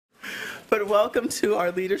But welcome to our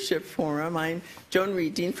Leadership Forum. I'm Joan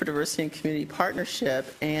Reed, Dean for Diversity and Community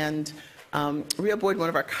Partnership, and Rhea Boyd, one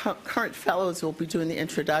of our current fellows, will be doing the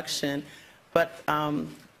introduction. But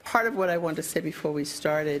part of what I wanted to say before we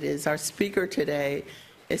started is our speaker today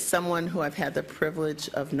is someone who I've had the privilege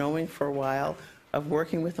of knowing for a while, of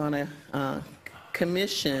working with on a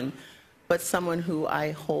commission, but someone who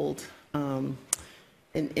I hold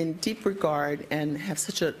in deep regard and have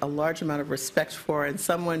such a large amount of respect for, and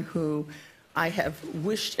someone who I have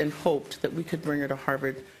wished and hoped that we could bring her to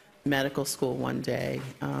Harvard Medical School one day.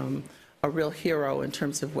 A real hero in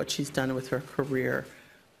terms of what she's done with her career.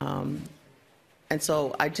 And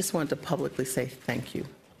so I just wanted to publicly say thank you.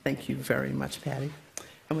 Thank you very much, Patty.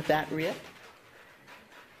 And with that, Rhea.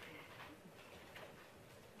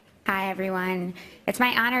 Hi, everyone. It's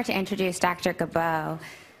my honor to introduce Dr. Gabow.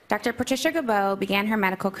 Dr. Patricia Gabow began her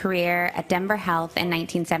medical career at Denver Health in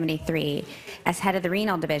 1973 as head of the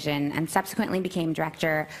renal division and subsequently became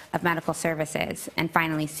director of medical services and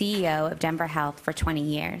finally CEO of Denver Health for 20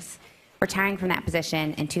 years, retiring from that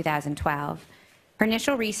position in 2012. Her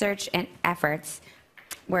initial research and efforts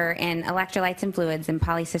were in electrolytes and fluids and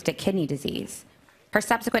polycystic kidney disease. Her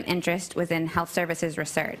subsequent interest was in health services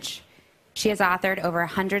research. She has authored over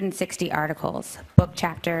 160 articles, book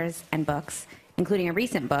chapters, and books, including a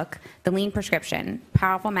recent book, The Lean Prescription,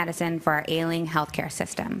 Powerful Medicine for Our Ailing Healthcare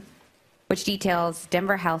System, which details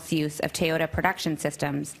Denver Health's use of Toyota production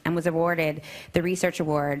systems and was awarded the Research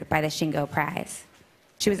Award by the Shingo Prize.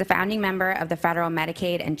 She was a founding member of the Federal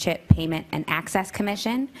Medicaid and CHIP Payment and Access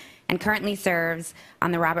Commission and currently serves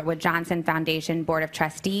on the Robert Wood Johnson Foundation Board of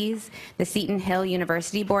Trustees, the Seton Hill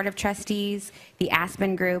University Board of Trustees, the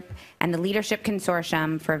Aspen Group, and the Leadership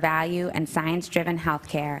Consortium for Value and Science-Driven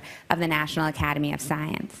Healthcare of the National Academy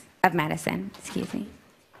of Medicine.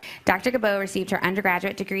 Dr. Gabow received her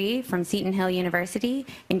undergraduate degree from Seton Hill University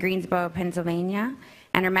in Greensboro, Pennsylvania,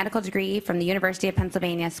 and her medical degree from the University of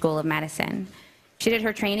Pennsylvania School of Medicine. She did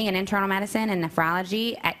her training in internal medicine and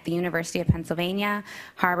nephrology at the University of Pennsylvania,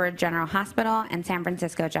 Harvard General Hospital, and San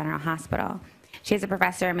Francisco General Hospital. She is a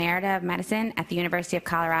professor emerita of medicine at the University of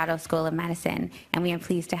Colorado School of Medicine, and we are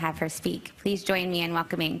pleased to have her speak. Please join me in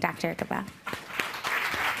welcoming Dr. Gabow.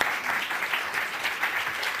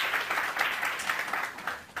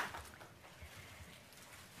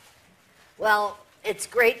 Well, it's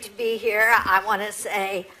great to be here. I want to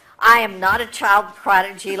say I am not a child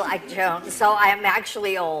prodigy like Joan, so I am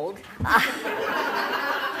actually old.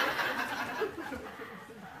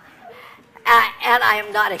 And I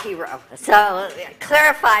am not a hero. So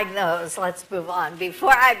clarifying those, let's move on.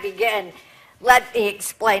 Before I begin, let me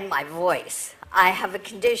explain my voice. I have a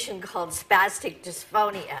condition called spastic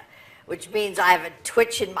dysphonia, which means I have a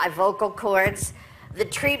twitch in my vocal cords. The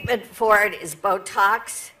treatment for it is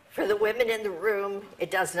Botox. For the women in the room,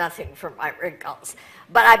 it does nothing for my wrinkles.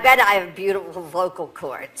 But I bet I have beautiful vocal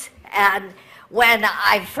cords. And when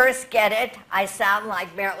I first get it, I sound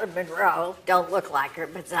like Marilyn Monroe. Don't look like her,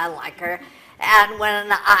 but sound like her. And when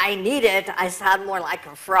I need it, I sound more like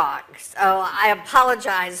a frog. So I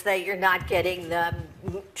apologize that you're not getting the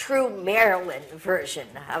true Marilyn version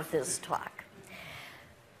of this talk.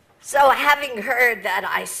 So having heard that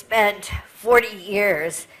I spent 40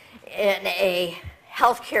 years in a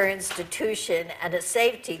healthcare institution and a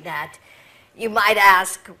safety net, you might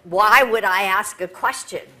ask, why would I ask a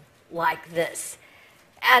question like this?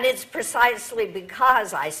 And it's precisely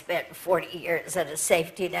because I spent 40 years at a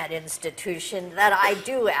safety net institution that I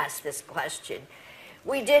do ask this question.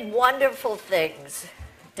 We did wonderful things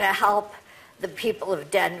to help the people of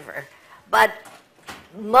Denver, but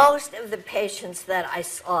most of the patients that I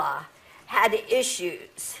saw had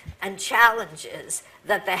issues and challenges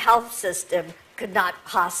that the health system could not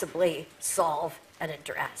possibly solve and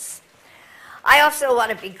address. I also want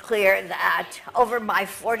to be clear that over my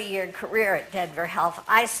 40-year career at Denver Health,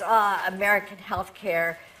 I saw American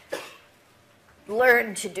healthcare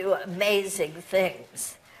learn to do amazing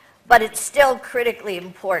things. But it's still critically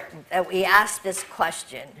important that we ask this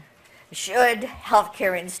question: should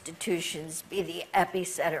healthcare institutions be the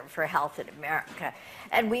epicenter for health in America?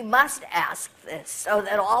 And we must ask this so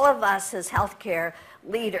that all of us as healthcare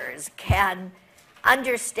leaders can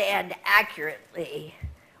understand accurately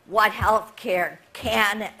what healthcare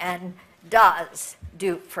can and does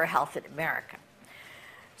do for health in America.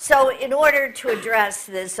 So in order to address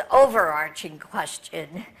this overarching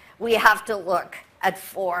question, we have to look at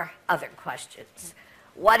four other questions.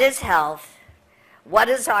 What is health? What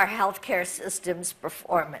is our healthcare system's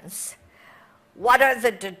performance? What are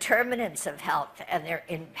the determinants of health and their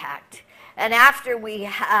impact? And after we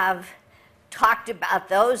have talked about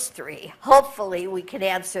those three, hopefully we can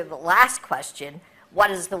answer the last question: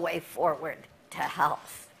 what is the way forward to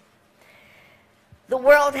health? The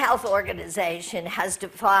World Health Organization has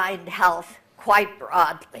defined health quite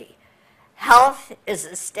broadly. Health is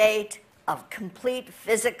a state of complete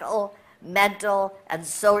physical, mental, and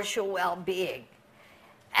social well-being,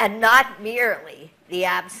 and not merely the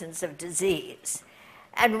absence of disease.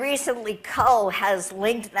 And recently, Coe has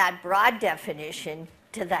linked that broad definition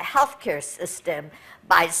to the healthcare system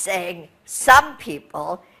by saying some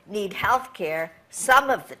people need healthcare some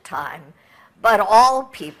of the time, but all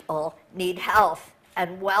people need health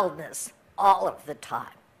and wellness all of the time.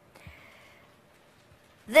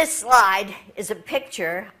 This slide is a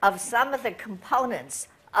picture of some of the components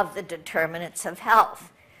of the determinants of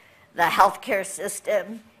health: the healthcare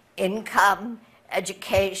system, income,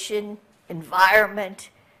 education, environment,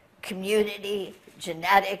 community,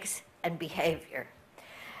 genetics, and behavior.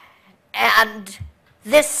 And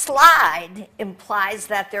this slide implies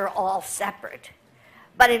that they're all separate.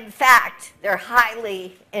 But in fact, they're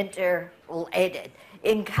highly interrelated.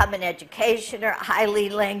 Income and education are highly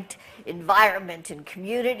linked. Environment and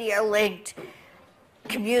community are linked.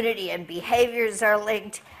 Community and behaviors are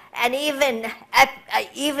linked. And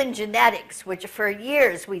even genetics, which for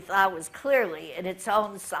years we thought was clearly in its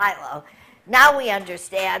own silo, now we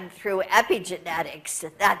understand through epigenetics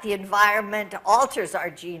that the environment alters our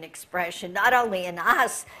gene expression, not only in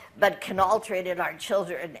us, but can alter it in our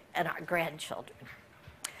children and our grandchildren.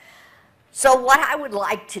 So what I would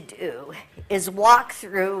like to do is walk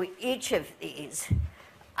through each of these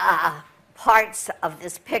parts of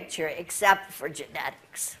this picture, except for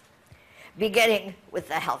genetics, beginning with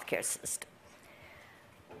the healthcare system.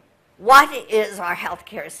 What is our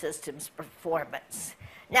healthcare system's performance?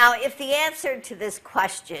 Now, if the answer to this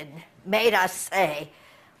question made us say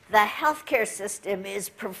the healthcare system is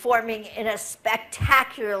performing in a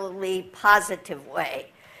spectacularly positive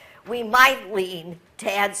way, we might lean to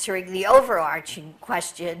answering the overarching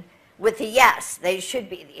question with a yes, they should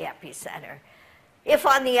be the epicenter. If,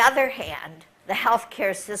 on the other hand, the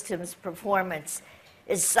healthcare system's performance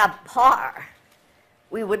is subpar,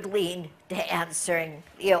 we would lean to answering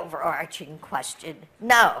the overarching question,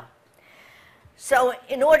 no. So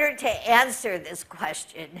in order to answer this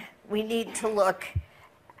question, we need to look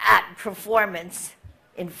at performance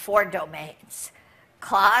in 4 domains: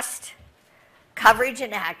 cost, coverage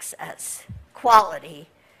and access, quality,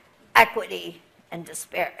 equity, and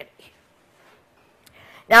disparity.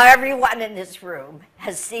 Now, everyone in this room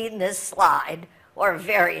has seen this slide or a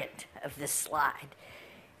variant of this slide.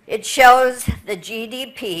 It shows the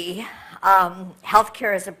GDP,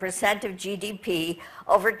 healthcare as a percent of GDP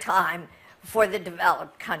over time for the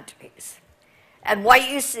developed countries. And what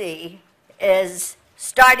you see is,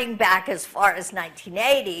 starting back as far as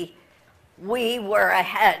 1980, we were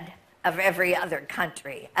ahead of every other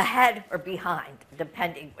country, ahead or behind,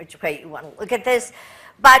 depending which way you want to look at this.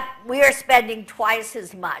 But we are spending twice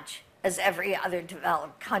as much as every other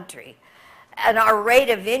developed country. And our rate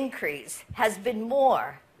of increase has been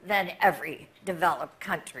more than every developed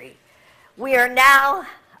country. We are now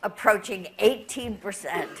approaching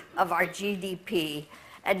 18% of our GDP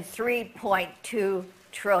and $3.2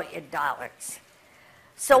 trillion.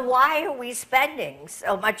 So why are we spending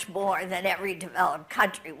so much more than every developed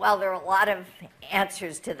country? Well, there are a lot of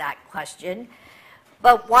answers to that question,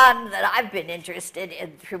 but one that I've been interested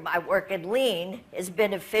in through my work in Lean has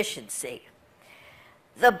been efficiency.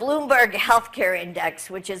 The Bloomberg Healthcare Index,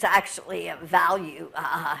 which is actually a value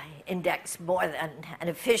index more than an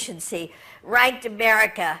efficiency, ranked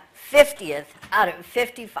America 50th out of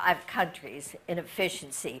 55 countries in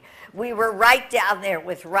efficiency. We were right down there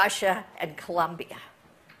with Russia and Colombia.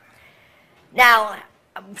 Now,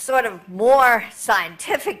 a sort of more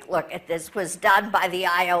scientific look at this was done by the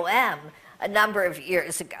IOM a number of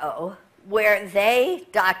years ago, where they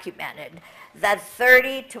documented that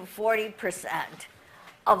 30 to 40%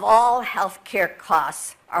 of all healthcare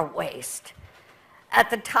costs are waste.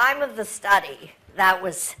 At the time of the study, that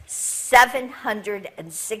was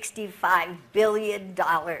 $765 billion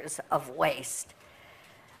of waste.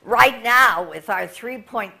 Right now, with our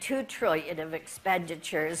 $3.2 trillion of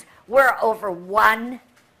expenditures, we're over $1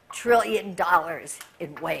 trillion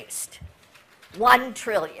in waste. $1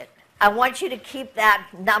 trillion. I want you to keep that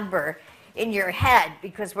number in your head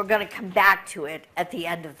because we're going to come back to it at the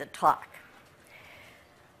end of the talk.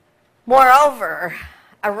 Moreover,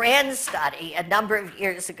 a RAND study a number of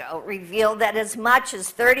years ago revealed that as much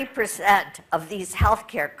as 30% of these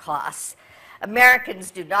healthcare costs, Americans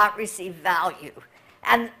do not receive value,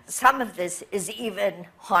 and some of this is even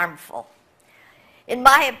harmful. In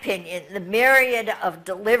my opinion, the myriad of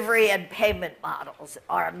delivery and payment models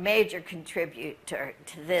are a major contributor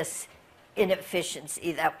to this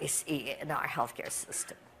inefficiency that we see in our healthcare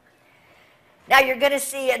system. Now, you're going to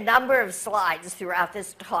see a number of slides throughout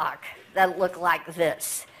this talk that look like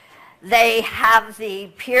this. They have the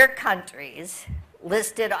peer countries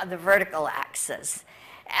listed on the vertical axis,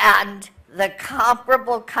 and the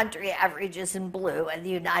comparable country averages in blue, and the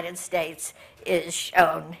United States is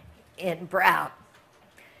shown in brown.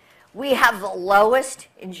 We have the lowest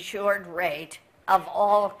insured rate of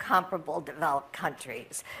all comparable developed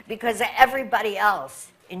countries because everybody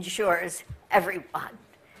else insures everyone.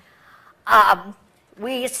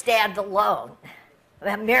 We stand alone.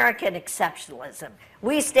 American exceptionalism.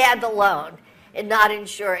 We stand alone in not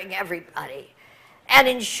insuring everybody. And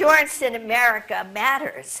insurance in America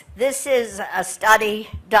matters. This is a study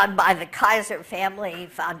done by the Kaiser Family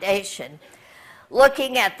Foundation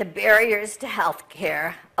looking at the barriers to health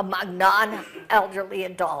care among non-elderly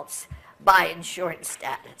adults by insurance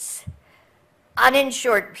status.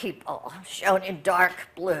 Uninsured people, shown in dark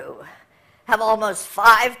blue, have almost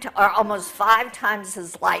five times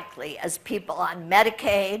as likely as people on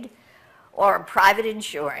Medicaid or private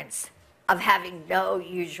insurance of having no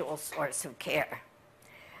usual source of care.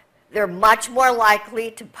 They're much more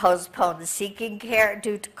likely to postpone seeking care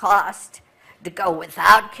due to cost, to go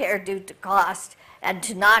without care due to cost, and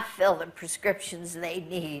to not fill the prescriptions they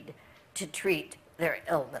need to treat their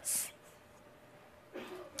illness.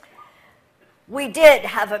 We did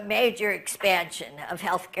have a major expansion of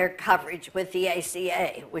healthcare coverage with the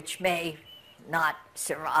ACA, which may not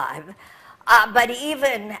survive. But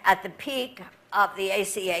even at the peak of the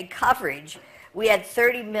ACA coverage, we had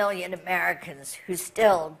 30 million Americans who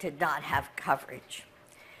still did not have coverage.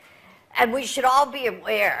 And we should all be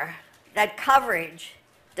aware that coverage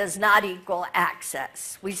does not equal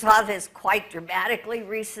access. We saw this quite dramatically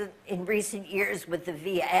in recent years with the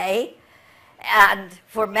VA. And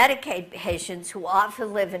for Medicaid patients who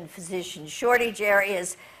often live in physician shortage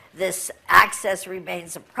areas, this access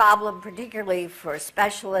remains a problem, particularly for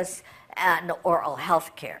specialists and oral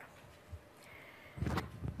health care.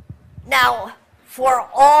 Now, for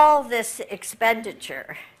all this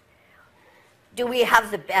expenditure, do we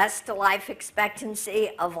have the best life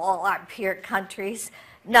expectancy of all our peer countries?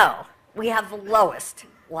 No, we have the lowest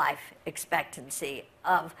life expectancy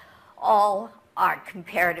of all our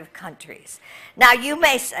comparative countries. Now, you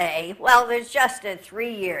may say, well, there's just a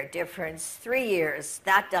 3-year difference. 3 years,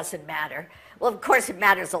 that doesn't matter. Well, of course, it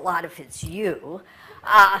matters a lot if it's you.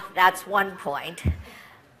 That's one point.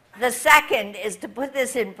 The second is to put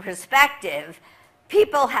this in perspective.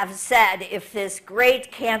 People have said if this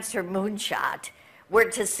great cancer moonshot were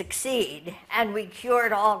to succeed and we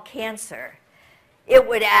cured all cancer, it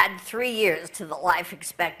would add 3 years to the life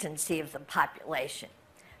expectancy of the population.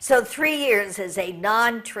 So 3 years is a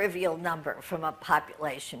non-trivial number from a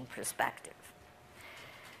population perspective.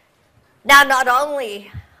 Now, not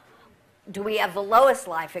only do we have the lowest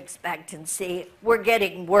life expectancy, we're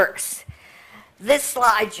getting worse. This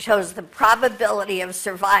slide shows the probability of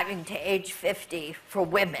surviving to age 50 for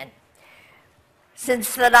women.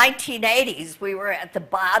 Since the 1980s, we were at the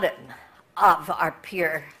bottom of our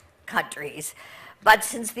peer countries. But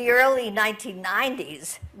since the early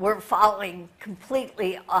 1990s, we're falling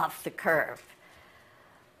completely off the curve.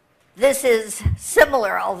 This is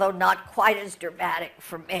similar, although not quite as dramatic,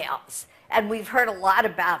 for males. And we've heard a lot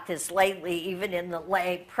about this lately, even in the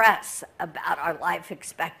lay press, about our life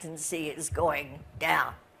expectancy is going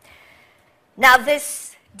down. Now,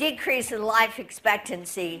 this decrease in life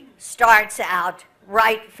expectancy starts out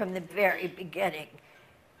right from the very beginning.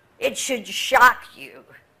 It should shock you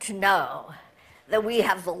to know that we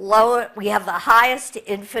have the highest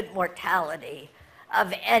infant mortality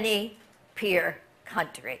of any peer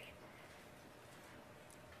country.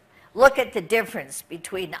 Look at the difference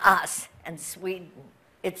between us and Sweden.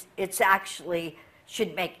 It's actually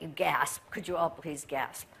should make you gasp. Could you all please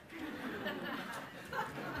gasp?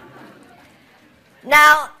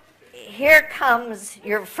 Now, here comes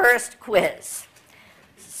your first quiz.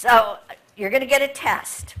 So you're going to get a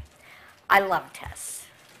test. I love tests.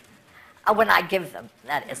 When I give them,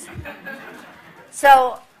 that is.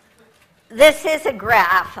 So this is a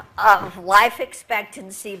graph of life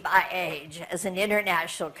expectancy by age as an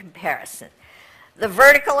international comparison. The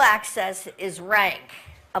vertical axis is rank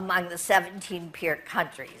among the 17 peer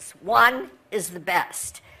countries. 1 is the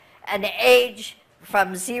best, and age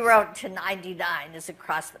from 0 to 99 is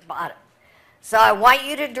across the bottom. So I want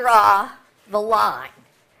you to draw the line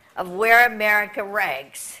of where America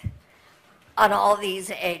ranks on all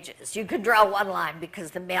these ages. You can draw one line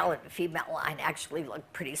because the male and female line actually look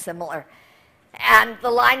pretty similar. And the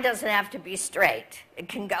line doesn't have to be straight. It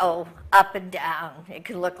can go up and down. It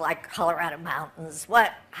can look like Colorado mountains,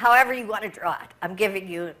 however you want to draw it. I'm giving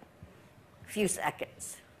you a few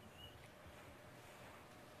seconds.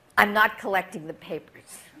 I'm not collecting the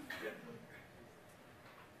papers.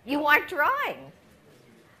 You aren't drawing.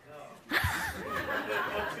 No.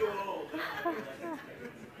 I'm too old.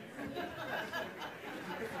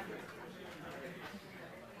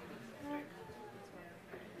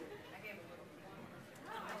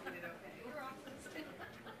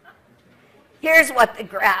 Here's what the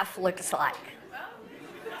graph looks like.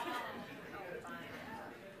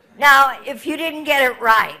 Now, if you didn't get it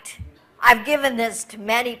right, I've given this to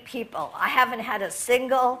many people. I haven't had a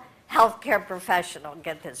single healthcare professional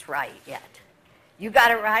get this right yet. You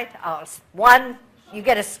got it right? Oh, one, you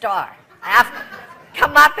get a star.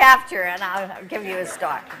 Come up after and I'll give you a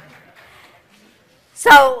star.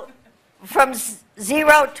 So from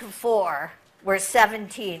 0 to 4, we're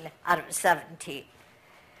 17 out of 17.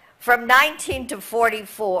 From 19 to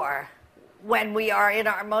 44, when we are in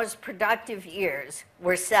our most productive years,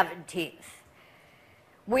 we're 17th.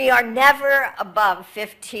 We are never above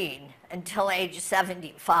 15 until age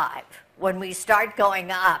 75, when we start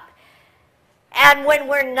going up. And when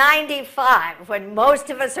we're 95, when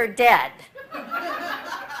most of us are dead,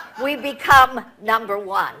 we become number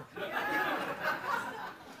 1.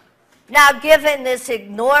 Now, given this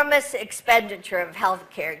enormous expenditure of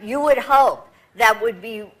healthcare, you would hope that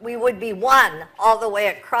we would be 1 all the way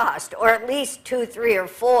across, or at least 2, 3, or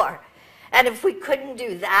 4. And if we couldn't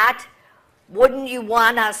do that, wouldn't you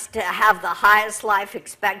want us to have the highest life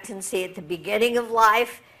expectancy at the beginning of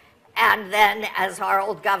life? And then, as our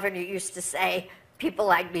old governor used to say, people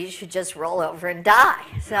like me should just roll over and die.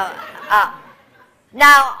 So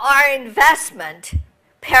now our investment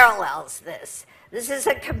parallels this. This is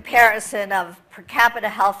a comparison of per capita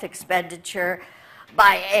health expenditure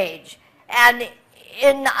by age. And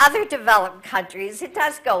in other developed countries, it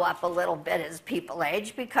does go up a little bit as people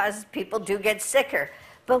age because people do get sicker.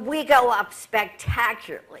 But we go up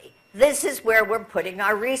spectacularly. This is where we're putting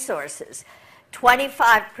our resources.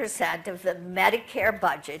 25% of the Medicare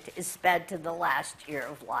budget is spent in the last year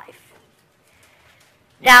of life.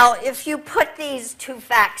 Now, if you put these two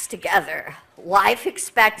facts together, life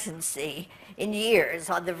expectancy in years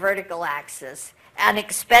on the vertical axis and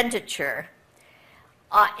expenditure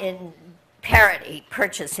in parity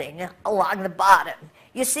purchasing along the bottom,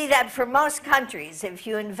 you see that for most countries, if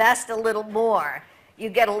you invest a little more, you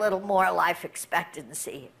get a little more life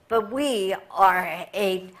expectancy. But we are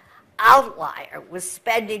an outlier with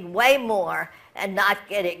spending way more and not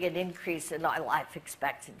getting an increase in our life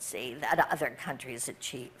expectancy that other countries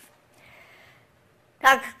achieve.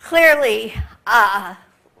 Now, clearly,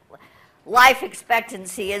 life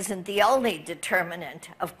expectancy isn't the only determinant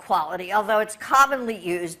of quality, although it's commonly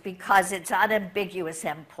used because it's an unambiguous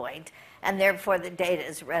endpoint, and therefore the data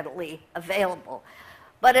is readily available.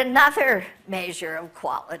 But another measure of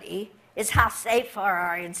quality is how safe are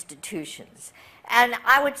our institutions. And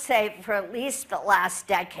I would say for at least the last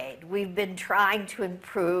decade, we've been trying to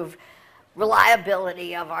improve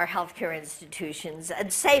reliability of our healthcare institutions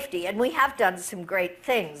and safety. And we have done some great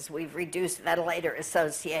things. We've reduced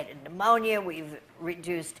ventilator-associated pneumonia. We've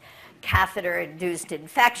reduced catheter-induced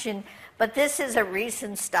infection. But this is a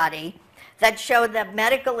recent study that showed that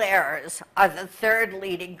medical errors are the 3rd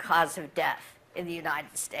leading cause of death in the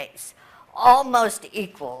United States, almost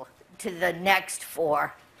equal to the next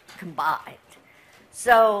 4 combined.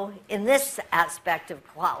 So in this aspect of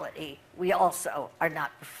quality, we also are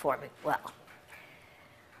not performing well.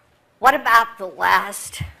 What about the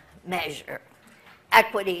last measure,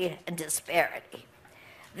 equity and disparity?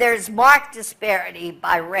 There's marked disparity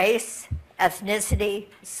by race, ethnicity,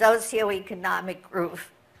 socioeconomic group,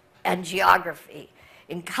 and geography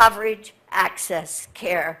in coverage, access,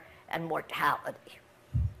 care, and mortality.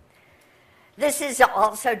 This is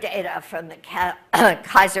also data from the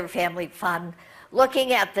Kaiser Family Fund,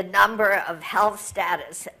 looking at the number of health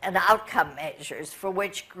status and outcome measures for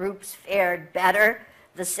which groups fared better,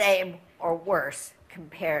 the same, or worse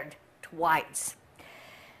compared to whites.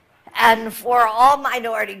 And for all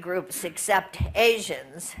minority groups except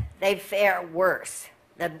Asians, they fare worse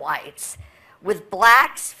than whites, with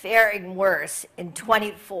blacks faring worse in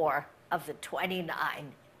 24 of the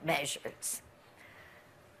 29 measures.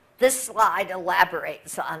 This slide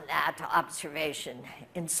elaborates on that observation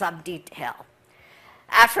in some detail.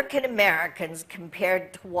 African Americans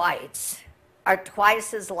compared to whites are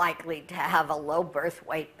twice as likely to have a low birth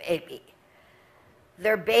weight baby.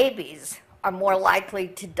 Their babies are more likely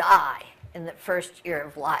to die in the first year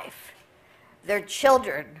of life. Their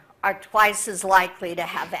children are twice as likely to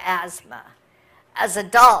have asthma. As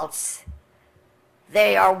adults,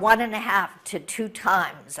 they are 1.5 to 2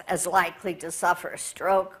 times as likely to suffer a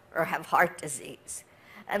stroke or have heart disease.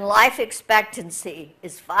 And life expectancy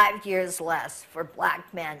is 5 years less for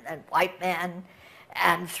black men than white men,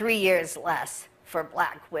 and 3 years less for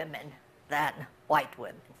black women than white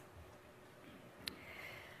women.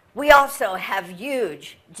 We also have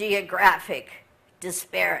huge geographic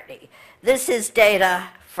disparity. This is data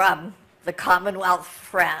from the Commonwealth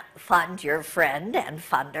Fund, your friend and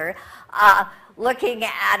funder, looking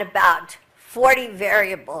at about 40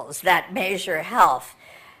 variables that measure health.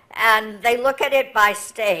 And they look at it by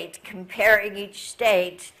state, comparing each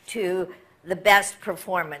state to the best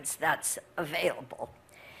performance that's available.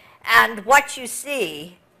 And what you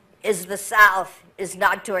see is the South is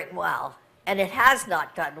not doing well, and it has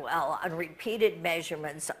not done well on repeated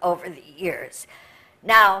measurements over the years.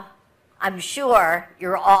 Now, I'm sure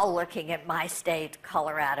you're all looking at my state,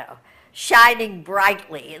 Colorado, shining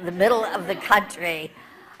brightly in the middle of the country,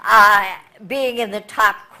 being in the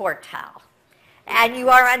top quartile. And you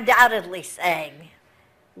are undoubtedly saying,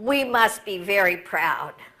 we must be very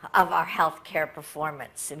proud of our healthcare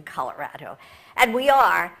performance in Colorado. And we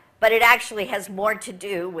are, but it actually has more to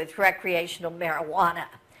do with recreational marijuana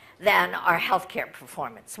than our healthcare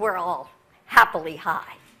performance. We're all happily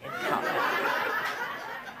high in Colorado.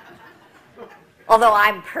 Although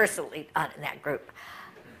I'm personally not in that group.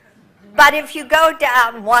 But if you go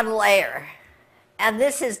down one layer, and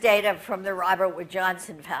this is data from the Robert Wood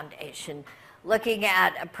Johnson Foundation, looking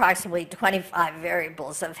at approximately 25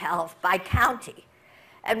 variables of health by county.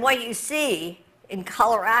 And what you see in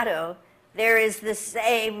Colorado, there is the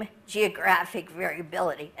same geographic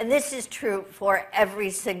variability. And this is true for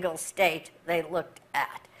every single state they looked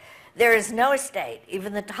at. There is no state,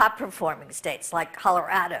 even the top performing states like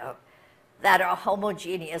Colorado, that are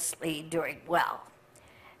homogeneously doing well.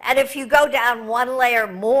 And if you go down one layer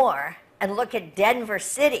more and look at Denver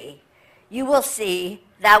City, you will see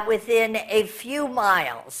that within a few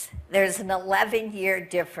miles, there's an 11-year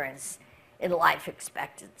difference in life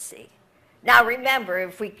expectancy. Now remember,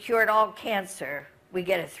 if we cured all cancer, we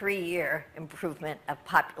get a 3-year improvement of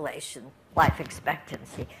population life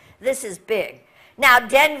expectancy. This is big. Now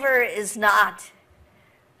Denver is not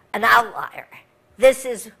an outlier. This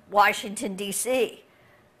is Washington, D.C.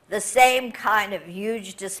 The same kind of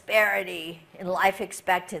huge disparity in life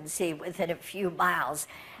expectancy within a few miles.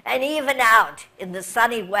 And even out in the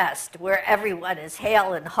sunny West, where everyone is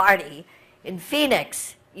hale and hearty, in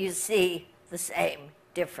Phoenix, you see the same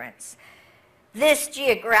difference. This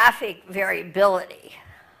geographic variability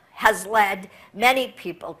has led many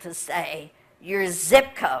people to say your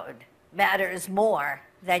zip code matters more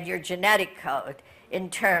than your genetic code in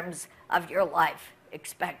terms of your life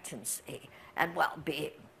expectancy and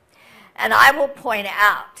well-being. And I will point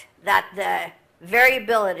out that the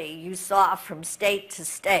variability you saw from state to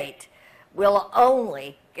state will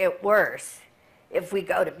only get worse if we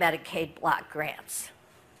go to Medicaid block grants.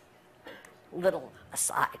 Little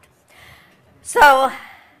aside. So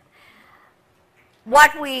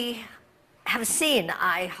what we have seen,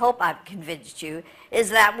 I hope I've convinced you, is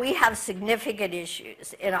that we have significant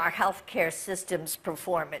issues in our healthcare system's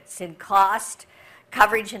performance in cost,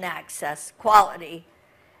 coverage and access, quality,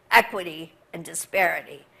 equity, and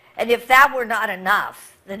disparity. And if that were not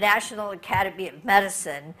enough, the National Academy of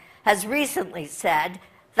Medicine has recently said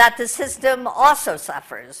that the system also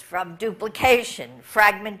suffers from duplication,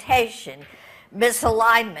 fragmentation,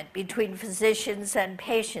 misalignment between physicians and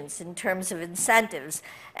patients in terms of incentives,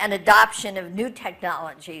 and adoption of new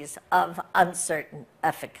technologies of uncertain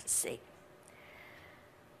efficacy.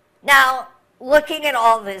 Now, looking at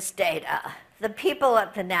all this data, the people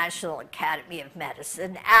at the National Academy of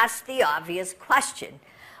Medicine asked the obvious question: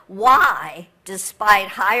 why, despite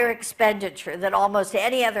higher expenditure than almost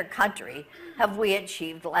any other country, have we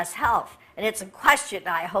achieved less health? And it's a question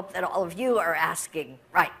I hope that all of you are asking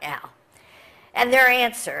right now. And their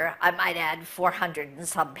answer, I might add 400 and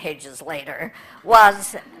some pages later,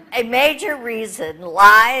 was a major reason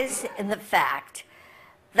lies in the fact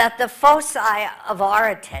that the foci of our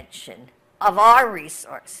attention, of our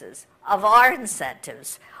resources, of our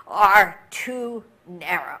incentives are too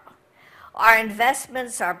narrow. Our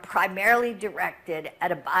investments are primarily directed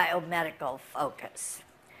at a biomedical focus.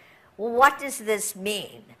 Well, what does this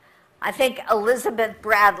mean? I think Elizabeth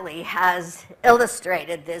Bradley has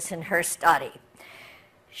illustrated this in her study.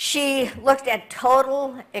 She looked at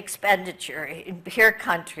total expenditure in peer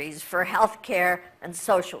countries for healthcare and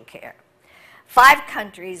social care. 5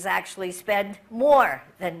 countries actually spend more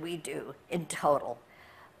than we do in total,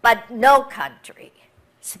 but no country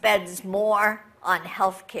spends more on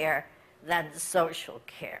healthcare than social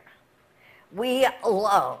care. we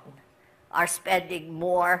alone are spending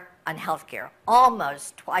more on health care,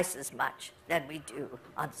 almost twice as much than we do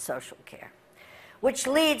on social care, which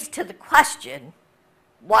leads to the question,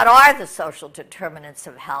 what are the social determinants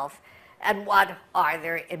of health and what are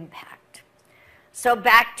their impact? So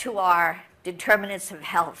back to our determinants of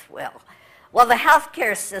health, Will. Well, the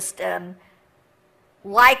healthcare system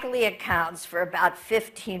likely accounts for about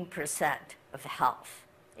 15% of health,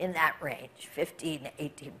 in that range, 15 to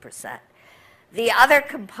 18%. The other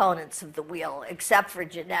components of the wheel, except for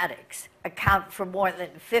genetics, account for more than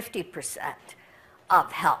 50%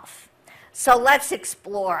 of health. So let's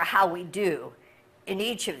explore how we do in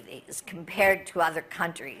each of these compared to other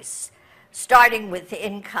countries, starting with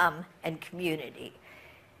income and community.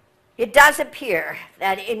 It does appear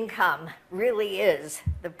that income really is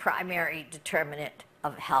the primary determinant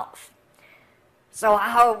of health. So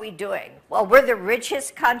how are we doing? Well, we're the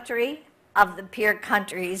richest country of the peer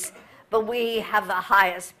countries, but we have the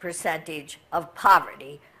highest percentage of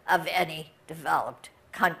poverty of any developed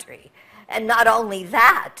country. And not only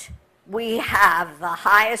that, we have the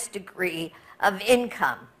highest degree of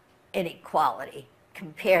income inequality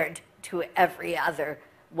compared to every other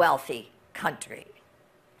wealthy country.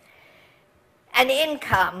 And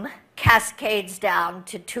income cascades down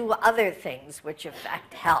to two other things which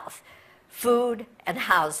affect health: food and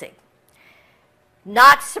housing.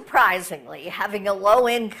 Not surprisingly, having a low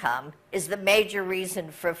income is the major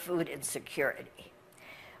reason for food insecurity.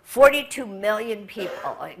 42 million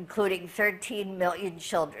people, including 13 million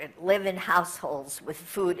children, live in households with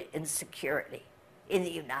food insecurity in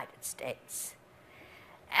the United States.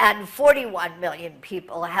 And 41 million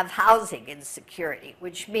people have housing insecurity,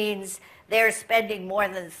 which means they're spending more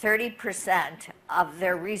than 30% of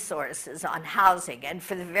their resources on housing. And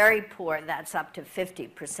for the very poor, that's up to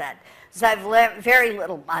 50%. So I have very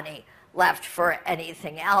little money left for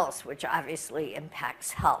anything else, which obviously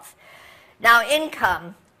impacts health. Now,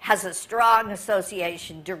 income has a strong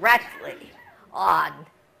association directly on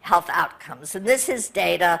health outcomes. And this is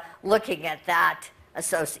data looking at that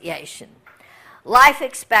association. Life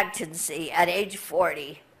expectancy at age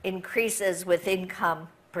 40 increases with income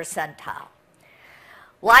percentile.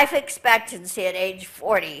 Life expectancy at age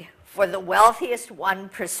 40 for the wealthiest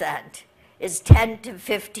 1% is 10 to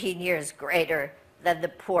 15 years greater than the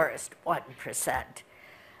poorest 1%.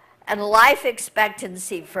 And life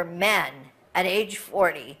expectancy for men at age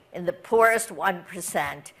 40 in the poorest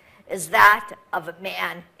 1% is that of a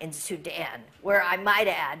man in Sudan, where I might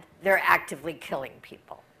add, they're actively killing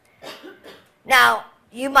people. Now,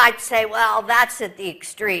 you might say, well, that's at the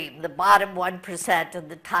extreme, the bottom 1% and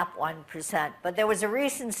the top 1%. But there was a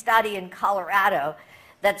recent study in Colorado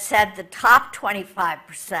that said the top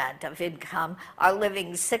 25% of income are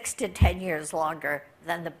living 6 to 10 years longer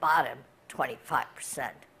than the bottom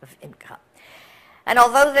 25% of income. And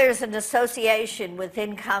although there's an association with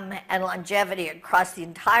income and longevity across the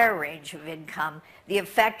entire range of income, the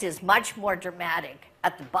effect is much more dramatic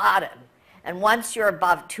at the bottom. And once you're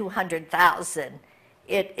above 200,000,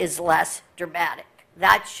 it is less dramatic.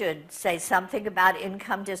 That should say something about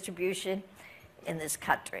income distribution in this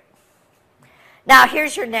country. Now,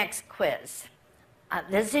 here's your next quiz.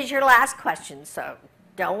 This is your last question, so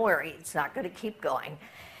don't worry, it's not going to keep going.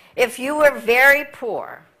 If you were very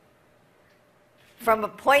poor, from a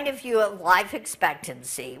point of view of life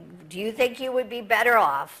expectancy, do you think you would be better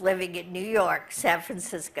off living in New York, San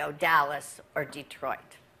Francisco, Dallas, or Detroit?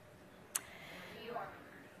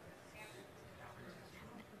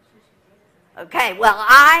 Okay, well,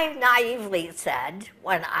 I naively said,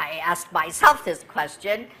 when I asked myself this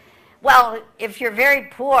question, well, if you're very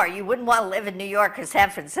poor, you wouldn't want to live in New York or San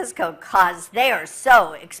Francisco because they are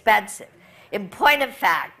so expensive. In point of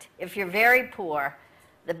fact, if you're very poor,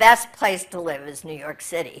 the best place to live is New York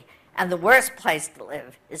City, and the worst place to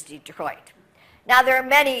live is Detroit. Now, there are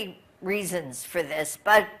many reasons for this,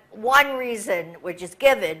 but one reason which is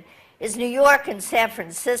given is New York and San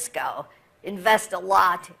Francisco invest a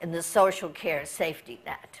lot in the social care safety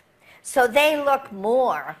net. So they look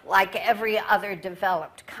more like every other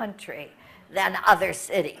developed country than other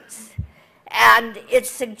cities. And it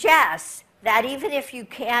suggests that even if you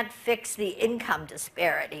can't fix the income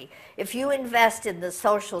disparity, if you invest in the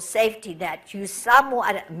social safety net, you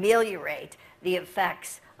somewhat ameliorate the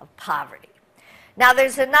effects of poverty. Now,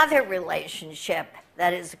 there's another relationship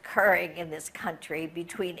that is occurring in this country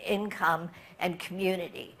between income and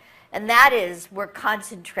community. And that is, we're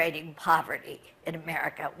concentrating poverty in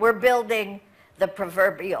America. We're building the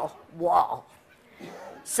proverbial wall.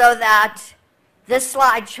 So that this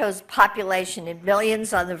slide shows population in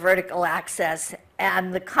millions on the vertical axis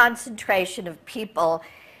and the concentration of people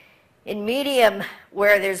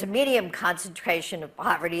Where there's a medium concentration of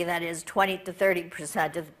poverty, that is 20 to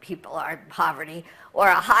 30% of the people are in poverty, or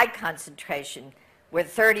a high concentration where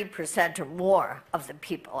 30% or more of the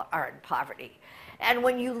people are in poverty. And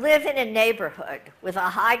when you live in a neighborhood with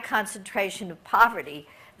a high concentration of poverty,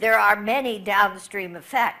 there are many downstream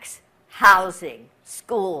effects: housing,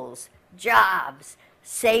 schools, jobs,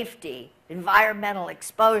 safety, environmental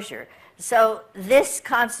exposure. So this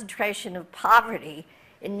concentration of poverty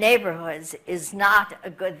in neighborhoods is not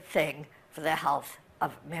a good thing for the health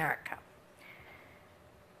of America.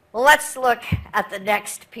 Well, let's look at the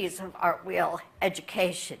next piece of our wheel,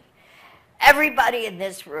 education. Everybody in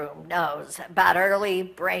this room knows about early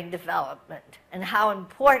brain development and how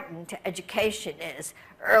important education is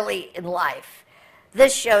early in life.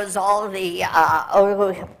 This shows all the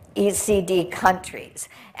OECD countries,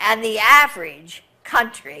 and the average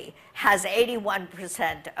country has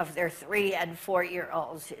 81% of their 3- and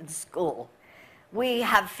 4-year-olds in school. We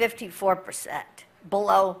have 54%,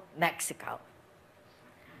 below Mexico.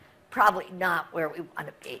 Probably not where we want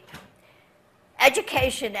to be.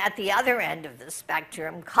 Education at the other end of the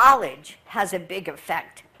spectrum, college, has a big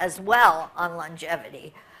effect as well on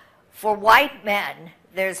longevity. For white men,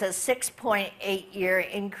 there's a 6.8-year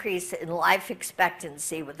increase in life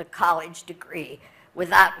expectancy with a college degree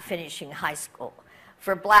without finishing high school.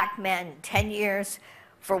 For black men, 10 years.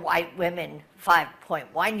 For white women,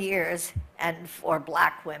 5.1 years. And for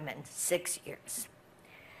black women, 6 years.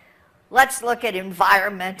 Let's look at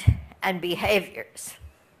environment and behaviors.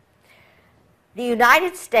 The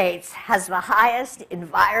United States has the highest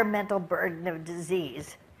environmental burden of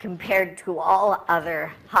disease compared to all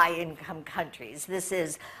other high-income countries. This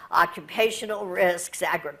is occupational risks,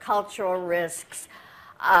 agricultural risks.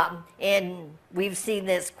 We've seen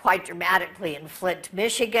this quite dramatically in Flint,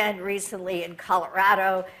 Michigan, recently in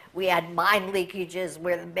Colorado. We had mine leakages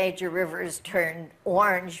where the major rivers turned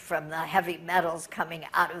orange from the heavy metals coming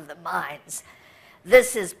out of the mines.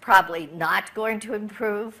 This is probably not going to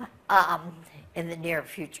improve in the near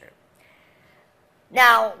future.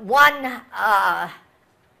 Now, one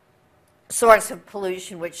source of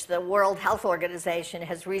pollution, which the World Health Organization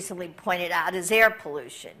has recently pointed out, is air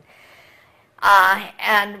pollution.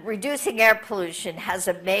 And reducing air pollution has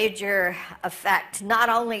a major effect, not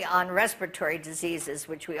only on respiratory diseases,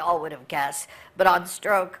 which we all would have guessed, but on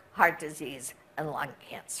stroke, heart disease, and lung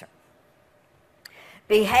cancer.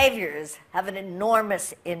 Behaviors have an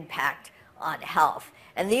enormous impact on health,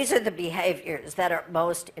 and these are the behaviors that are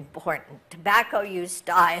most important: tobacco use,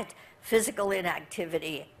 diet, physical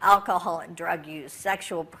inactivity, alcohol and drug use,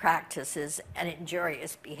 sexual practices, and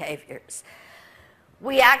injurious behaviors.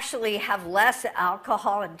 We actually have less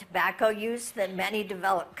alcohol and tobacco use than many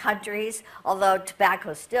developed countries, although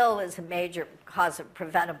tobacco still is a major cause of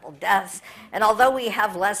preventable deaths. And although we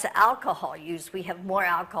have less alcohol use, we have more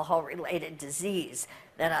alcohol-related disease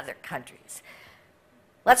than other countries.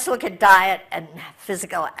 Let's look at diet and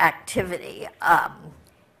physical activity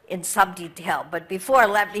in some detail. But before,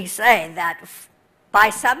 let me say that by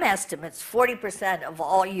some estimates, 40% of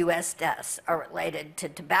all U.S. deaths are related to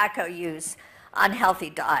tobacco use, unhealthy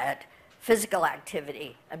diet, physical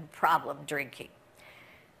activity, and problem drinking.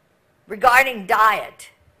 Regarding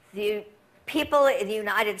diet, the people in the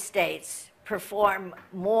United States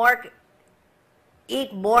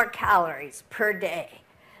eat more calories per day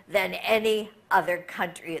than any other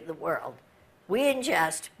country in the world. We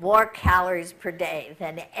ingest more calories per day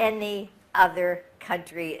than any other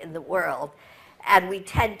country in the world, and we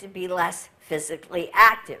tend to be less physically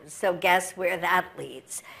active. So guess where that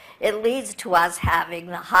leads? It leads to us having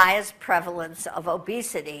the highest prevalence of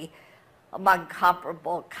obesity among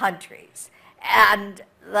comparable countries. And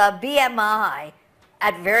the BMI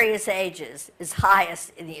at various ages is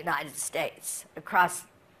highest in the United States across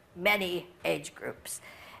many age groups.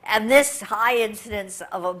 And this high incidence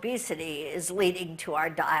of obesity is leading to our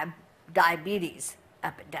diabetes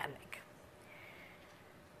epidemic.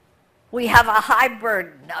 We have a high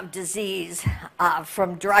burden of disease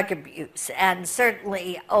from drug abuse, and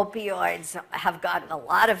certainly opioids have gotten a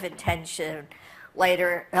lot of attention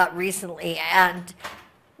recently, and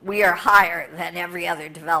we are higher than every other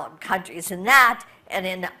developed countries in that and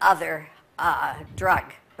in other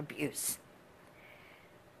drug abuse.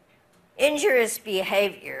 Injurious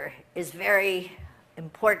behavior is a very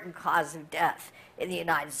important cause of death in the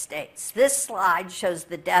United States. This slide shows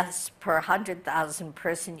the deaths per 100,000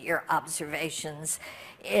 person-year observations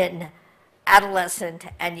in adolescent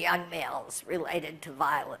and young males related to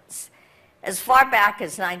violence. As far back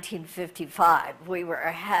as 1955, we were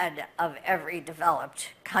ahead of every developed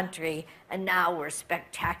country, and now we're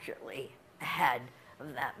spectacularly ahead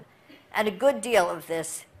of them. And a good deal of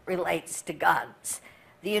this relates to guns.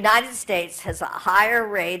 The United States has a higher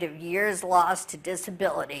rate of years lost to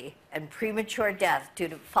disability and premature death due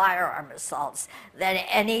to firearm assaults than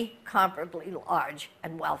any comparably large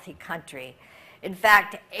and wealthy country. In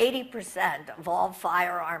fact, 80% of all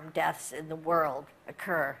firearm deaths in the world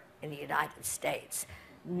occur in the United States.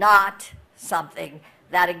 Not something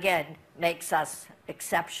that, again, makes us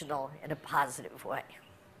exceptional in a positive way.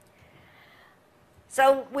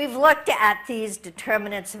 So we've looked at these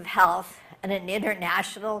determinants of health in an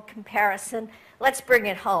international comparison. Let's bring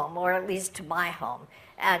it home, or at least to my home,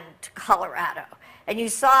 and to Colorado. And you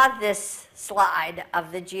saw this slide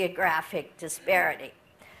of the geographic disparity.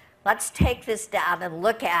 Let's take this down and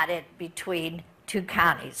look at it between two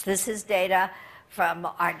counties. This is data from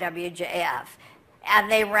RWJF,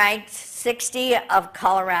 and they ranked 60 of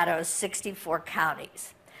Colorado's 64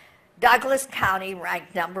 counties. Douglas County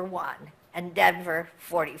ranked number 1, and Denver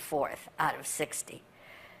 44th out of 60.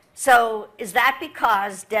 So is that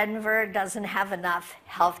because Denver doesn't have enough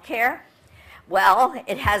health care? Well,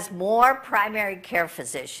 it has more primary care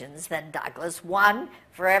physicians than Douglas, 1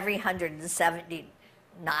 for every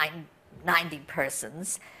 190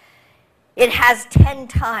 persons. It has 10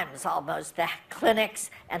 times almost the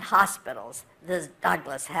clinics and hospitals that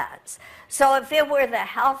Douglas has. So if it were the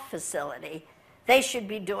health facility, they should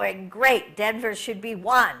be doing great. Denver should be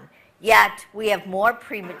 1. Yet we have more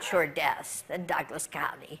premature deaths than Douglas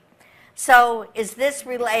County. So is this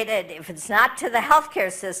related, if it's not to the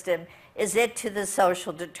healthcare system, is it to the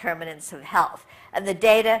social determinants of health? And the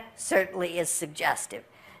data certainly is suggestive.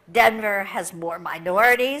 Denver has more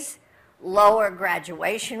minorities, lower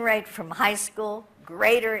graduation rate from high school,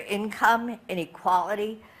 greater income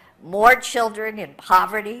inequality, more children in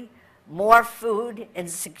poverty, more food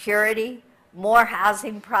insecurity, more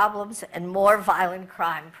housing problems, and more violent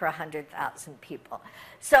crime per 100,000 people.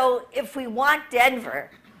 So if we want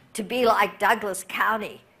Denver to be like Douglas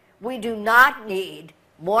County, we do not need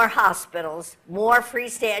more hospitals, more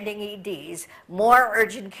freestanding EDs, more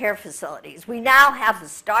urgent care facilities. We now have the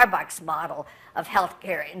Starbucks model of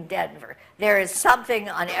healthcare in Denver. There is something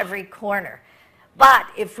on every corner. But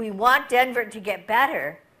if we want Denver to get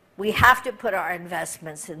better, we have to put our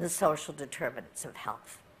investments in the social determinants of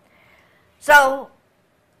health. So,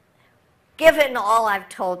 given all I've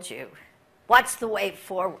told you, what's the way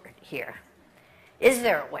forward here? Is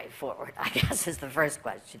there a way forward, I guess is the first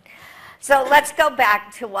question. So let's go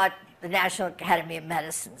back to what the National Academy of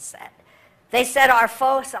Medicine said. They said our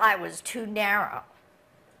foci was too narrow.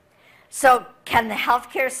 So can the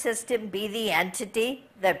healthcare system be the entity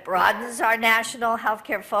that broadens our national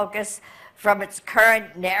healthcare focus from its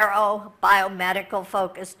current narrow biomedical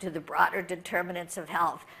focus to the broader determinants of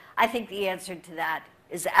health? I think the answer to that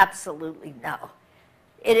is absolutely no.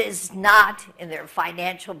 It is not in their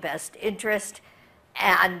financial best interest,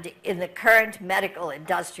 and in the current medical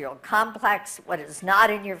industrial complex, what is not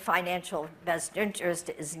in your financial best interest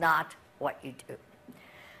is not what you do.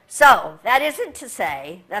 So that isn't to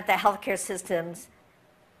say that the healthcare systems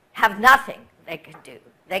have nothing they can do.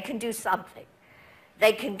 They can do something.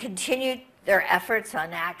 They can continue their efforts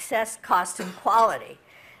on access, cost, and quality.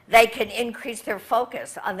 They can increase their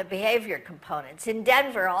focus on the behavior components. In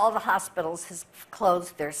Denver, all the hospitals have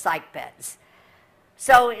closed their psych beds.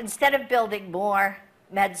 So instead of building more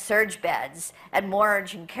med-surg beds and more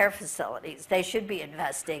urgent care facilities, they should be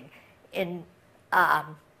investing in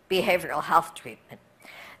behavioral health treatment.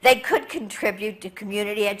 They could contribute to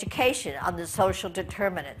community education on the social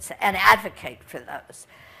determinants and advocate for those.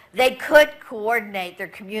 They could coordinate their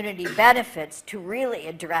community benefits to really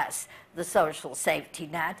address the social safety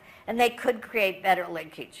net, and they could create better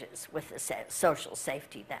linkages with the social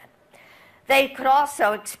safety net. They could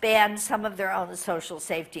also expand some of their own social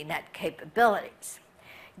safety net capabilities.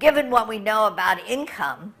 Given what we know about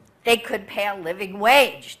income, they could pay a living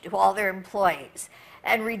wage to all their employees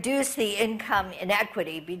and reduce the income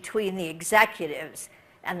inequity between the executives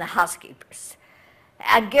and the housekeepers.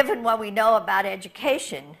 And given what we know about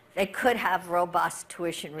education, they could have robust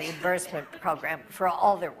tuition reimbursement program for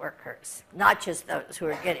all their workers, not just those who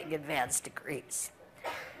are getting advanced degrees.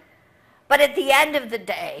 But at the end of the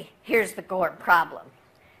day, here's the core problem.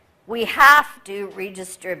 We have to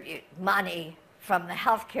redistribute money from the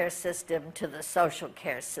healthcare system to the social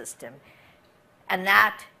care system, and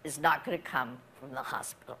that is not going to come from the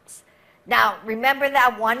hospitals. Now, remember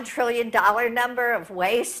that $1 trillion number of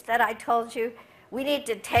waste that I told you? We need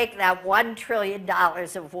to take that $1 trillion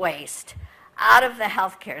of waste out of the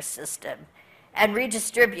healthcare system and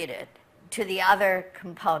redistribute it to the other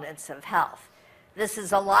components of health. This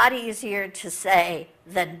is a lot easier to say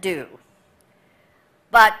than do.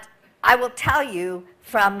 But I will tell you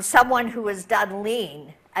from someone who has done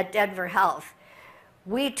lean at Denver Health,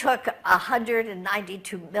 we took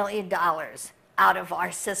 $192 million out of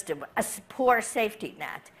our system, a poor safety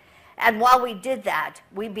net. And while we did that,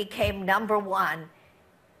 we became #1,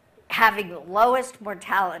 having the lowest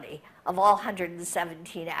mortality of all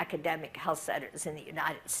 117 academic health centers in the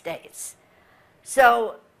United States.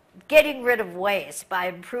 So getting rid of waste by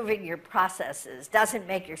improving your processes doesn't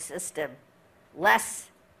make your system less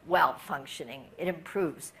well-functioning. It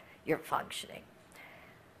improves your functioning.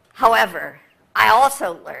 However, I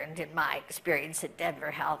also learned in my experience at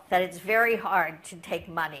Denver Health that it's very hard to take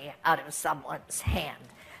money out of someone's hand.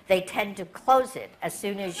 They tend to close it as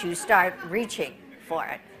soon as you start reaching for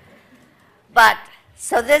it. But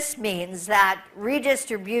so this means that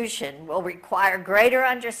redistribution will require greater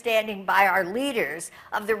understanding by our leaders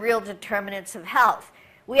of the real determinants of health.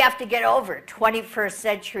 We have to get over 21st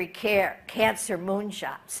century cancer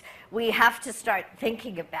moonshots. We have to start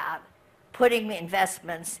thinking about putting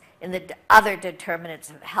investments in the other determinants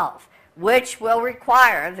of health, which will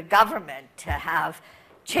require the government to have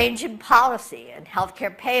change in policy and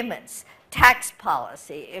healthcare payments, tax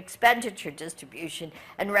policy, expenditure distribution,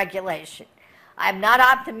 and regulation. I'm not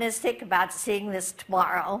optimistic about seeing this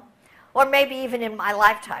tomorrow, or maybe even in my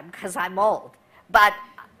lifetime, because I'm old. But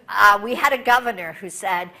we had a governor who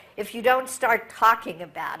said, if you don't start talking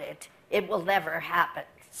about it, it will never happen.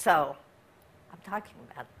 So I'm talking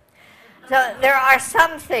about it. So there are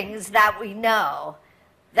some things that we know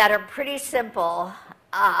that are pretty simple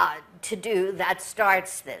to do that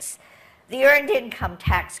starts this. The Earned Income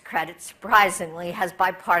Tax Credit, surprisingly, has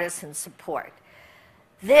bipartisan support.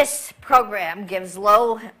 This program gives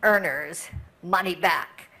low earners money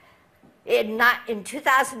back. In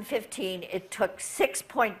 2015, it took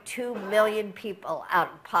 6.2 million people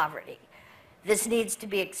out of poverty. This needs to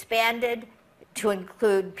be expanded to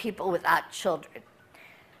include people without children.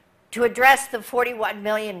 To address the 41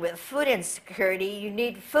 million with food insecurity, you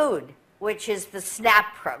need food, which is the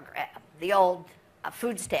SNAP program, the old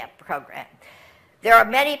food stamp program. There are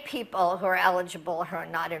many people who are eligible who are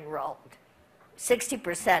not enrolled.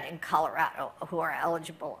 60% in Colorado who are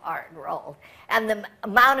eligible are enrolled. And the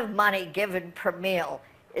amount of money given per meal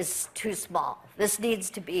is too small. This needs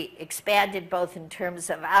to be expanded both in terms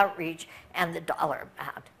of outreach and the dollar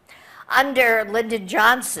amount. Under Lyndon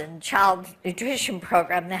Johnson Child Nutrition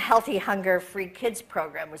Program, the Healthy Hunger Free Kids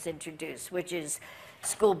Program was introduced, which is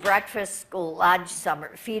school breakfast, school lunch,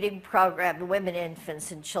 summer feeding program, the Women,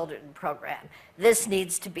 Infants, and Children program. This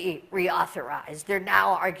needs to be reauthorized. They're now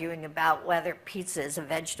arguing about whether pizza is a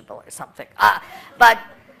vegetable or something. But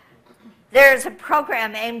there's a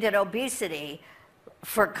program aimed at obesity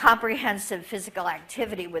for comprehensive physical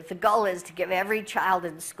activity with the goal is to give every child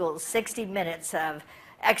in school 60 minutes of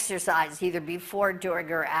exercise either before,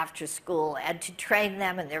 during, or after school, and to train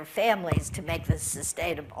them and their families to make this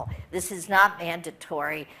sustainable. This is not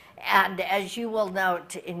mandatory. And as you will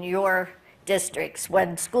note in your districts,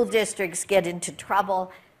 when school districts get into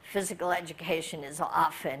trouble, physical education is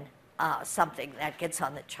often something that gets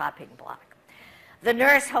on the chopping block. The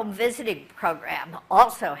nurse home visiting program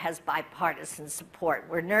also has bipartisan support,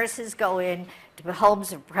 where nurses go in to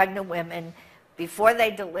homes of pregnant women before they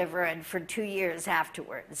deliver and for 2 years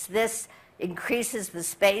afterwards. This increases the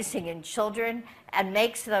spacing in children and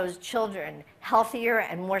makes those children healthier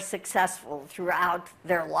and more successful throughout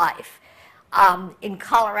their life. In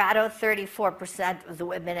Colorado, 34% of the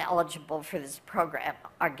women eligible for this program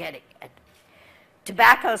are getting it.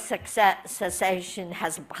 Tobacco cessation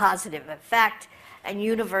has a positive effect, and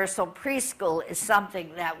universal preschool is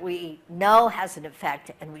something that we know has an effect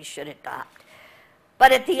and we should adopt.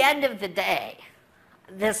 But at the end of the day,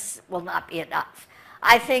 this will not be enough.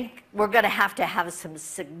 I think we're going to have some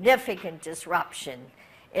significant disruption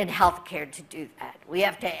in healthcare to do that. We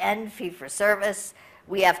have to end fee-for-service.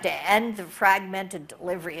 We have to end the fragmented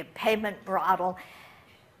delivery and payment model.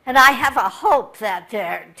 And I have a hope that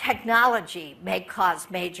the technology may cause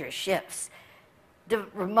major shifts. The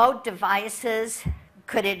remote devices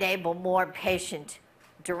could enable more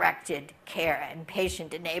patient-directed care and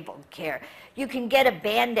patient-enabled care. You can get a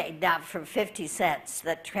Band-Aid now for 50 cents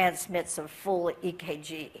that transmits a full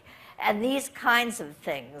EKG. And these kinds of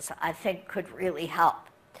things, I think, could really help.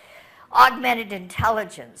 Augmented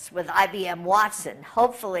intelligence with IBM Watson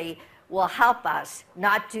hopefully will help us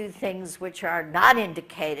not do things which are not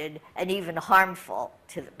indicated and even harmful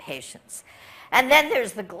to the patients. And then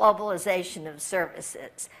there's the globalization of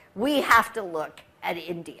services. We have to look at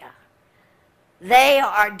India. They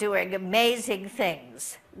are doing amazing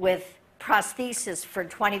things with prosthesis for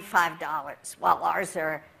 $25, while ours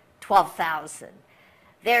are $12,000.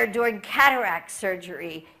 they're doing cataract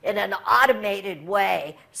surgery in an automated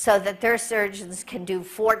way so that their surgeons can do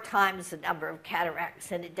 4 times the number of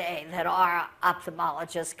cataracts in a day that our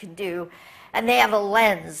ophthalmologists can do. And they have a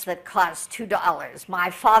lens that costs $2. My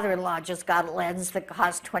father-in-law just got a lens that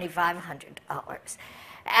costs $2,500.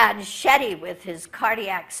 And Shetty, with his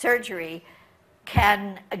cardiac surgery,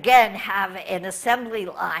 can again have an assembly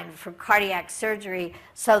line for cardiac surgery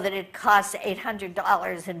so that it costs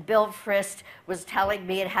 $800. And Bill Frist was telling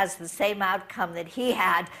me it has the same outcome that he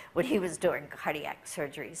had when he was doing cardiac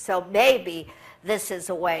surgery. So maybe this is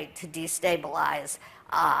a way to destabilize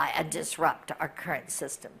and disrupt our current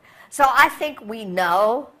system. So I think we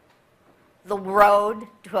know the road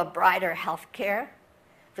to a brighter health care.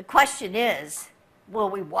 The question is, will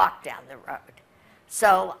we walk down the road?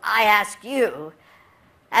 So I ask you,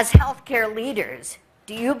 as healthcare leaders,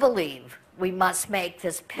 do you believe we must make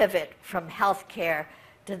this pivot from healthcare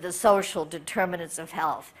to the social determinants of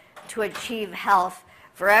health to achieve health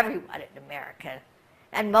for everyone in America?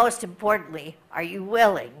 And most importantly, are you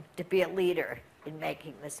willing to be a leader in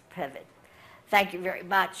making this pivot? Thank you very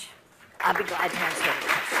much. I'll be glad to answer any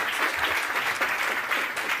questions.